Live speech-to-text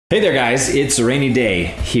Hey there guys, it's a rainy day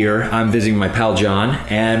here. I'm visiting my pal John,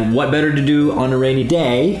 and what better to do on a rainy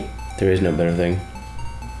day? There is no better thing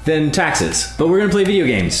than taxes. But we're gonna play video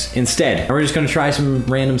games instead. And we're just gonna try some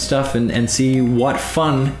random stuff and see what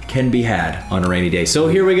fun can be had on a rainy day. So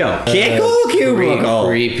here we go. Kickle, cubicle.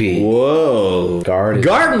 Creepy. Whoa.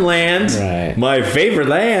 Garden land. Right. My favorite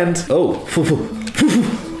land. Oh.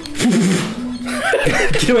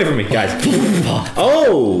 Get away from me, guys.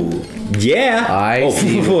 Oh. Yeah. I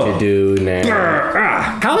see what to do now.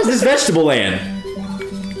 How is this vegetable land?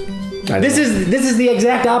 This is the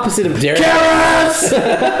exact opposite of carrots.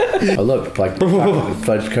 Oh look, like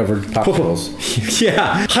fudge-covered popsicles.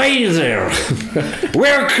 Yeah. Hi there.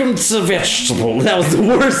 Welcome to vegetable. That was the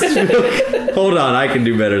worst. Hold on, I can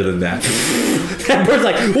do better than that. That bird's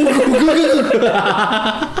like.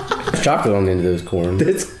 There's chocolate on the end of those corn.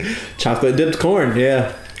 It's chocolate dipped corn.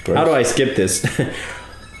 Yeah. Gross. How do I skip this?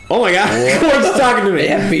 Oh my god, corn's talking to me.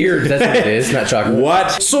 Yeah, beard. That's what it is, not chocolate.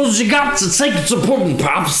 What? So you got to take the pudding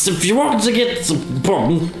pops. If you want to get some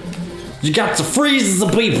pudding, you got to freeze the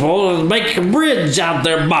people and make a bridge out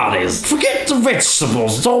their bodies. Forget the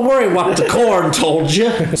vegetables. Don't worry what the corn told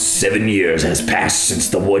you. 7 years has passed since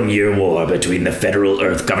the 1-year war between the Federal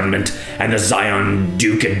Earth Government and the Zion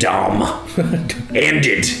Dukedom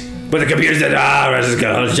ended. But the computers said,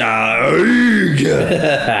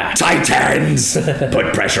 Titans!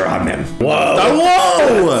 Put pressure on them. Whoa!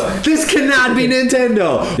 Whoa! This cannot be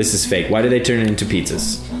Nintendo! This is fake. Why do they turn it into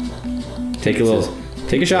pizzas? Take a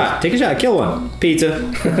shot. Take a shot. Kill one. Pizza.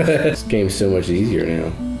 This game's so much easier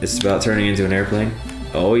now. It's about turning into an airplane.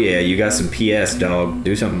 Oh yeah, you got some PS, dog.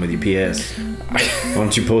 Do something with your PS. Why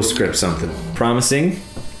don't you postscript something? Promising?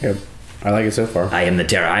 Yep. I like it so far. I am the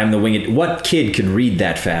terror. I am the winged. What kid could read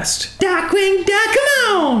that fast? Darkwing,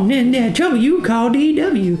 come on! In that trouble you call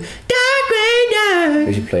DW. Darkwing,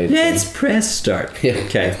 As you play it. Let's press start. Yeah.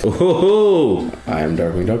 Okay. Oh. I am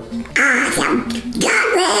Darkwing Dog.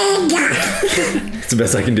 That's the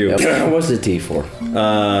best I can do. Yep. What's the T for?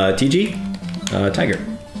 TG? Tiger.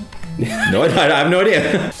 No, I have no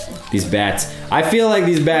idea. These bats. I feel like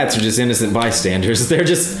these bats are just innocent bystanders. They're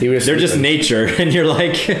just nature, and you're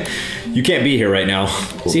like, you can't be here right now.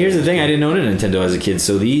 See, here's the thing: I didn't own a Nintendo as a kid,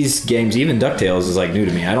 so these games, even DuckTales, is like new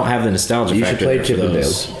to me. I don't have the nostalgia factor. You should play Chip and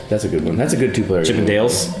Dale's. That's a good one. That's a good two-player. Chip and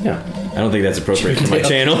Dale's? Yeah. I don't think that's appropriate for my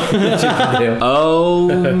channel. Dale. Oh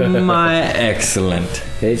my, excellent.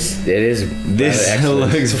 This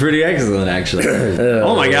looks pretty excellent, actually.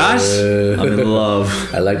 Oh my gosh, I'm in love.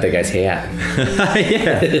 I like that guy's hat.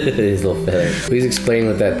 Yeah. His little feather. Please explain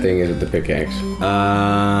what that thing is with the pickaxe. Is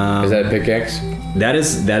that a pickaxe? That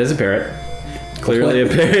is a parrot. Clearly a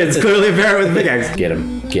parrot. It's clearly a parrot with a pickaxe. Get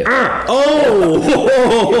him. Get him.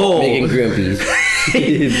 Oh! Making grumpies.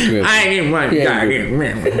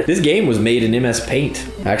 This game was made in MS Paint.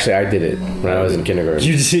 Actually, I did it when I was in kindergarten.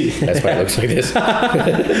 You see? That's why it looks like this.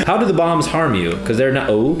 How do the bombs harm you? Because they're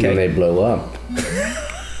not. Oh, okay. When they blow up.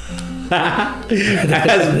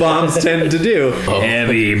 As bombs tend to do.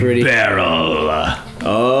 Heavy barrel.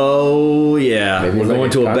 Oh yeah. Maybe we're going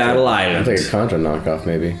to a battle island. It's like a Contra knockoff,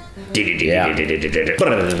 maybe. Yeah.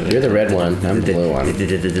 You're the red one. I'm the blue one.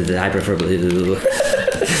 I prefer blue.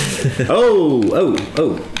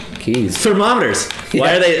 Oh. Keys. Thermometers.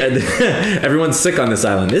 Why are they? Everyone's sick on this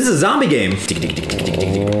island. This is a zombie game.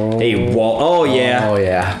 A wall. Oh yeah. Oh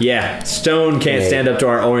yeah. Yeah. Stone can't stand up to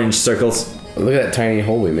our orange circles. Look at that tiny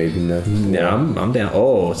hole we made in the. Yeah, I'm down.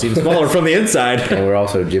 Oh, it's even smaller from the inside. And we're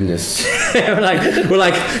also gymnasts. we're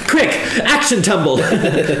like, quick, action tumble,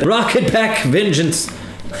 rocket pack, vengeance.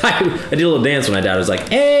 I did a little dance when I died. I was like,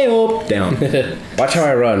 hey, oh, down. Watch how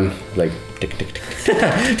I run. Like, tick, tick, tick.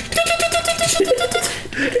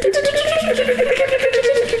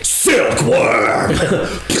 Silkworm!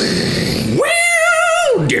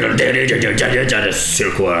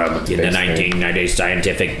 Silkworm in the 1990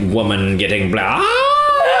 scientific woman getting blah.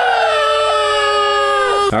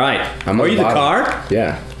 All right. Are you the car?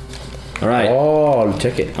 Yeah. All right. Oh,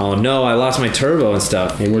 ticket. Oh no, I lost my turbo and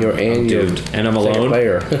stuff. And you're doomed. And I'm alone.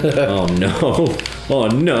 Player. Oh no. Oh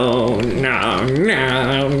no. No.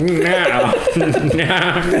 Leave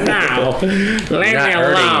me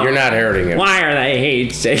alone. You're not hurting him. Why are they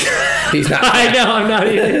hate? He's not. I know, I'm not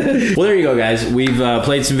even. Well, there you go, guys. We've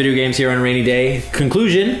played some video games here on a rainy day.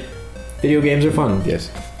 Conclusion: video games are fun.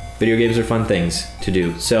 Yes. Video games are fun things to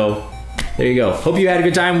do. So, there you go. Hope you had a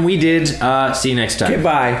good time. We did. See you next time. Okay,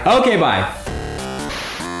 bye. Okay, bye.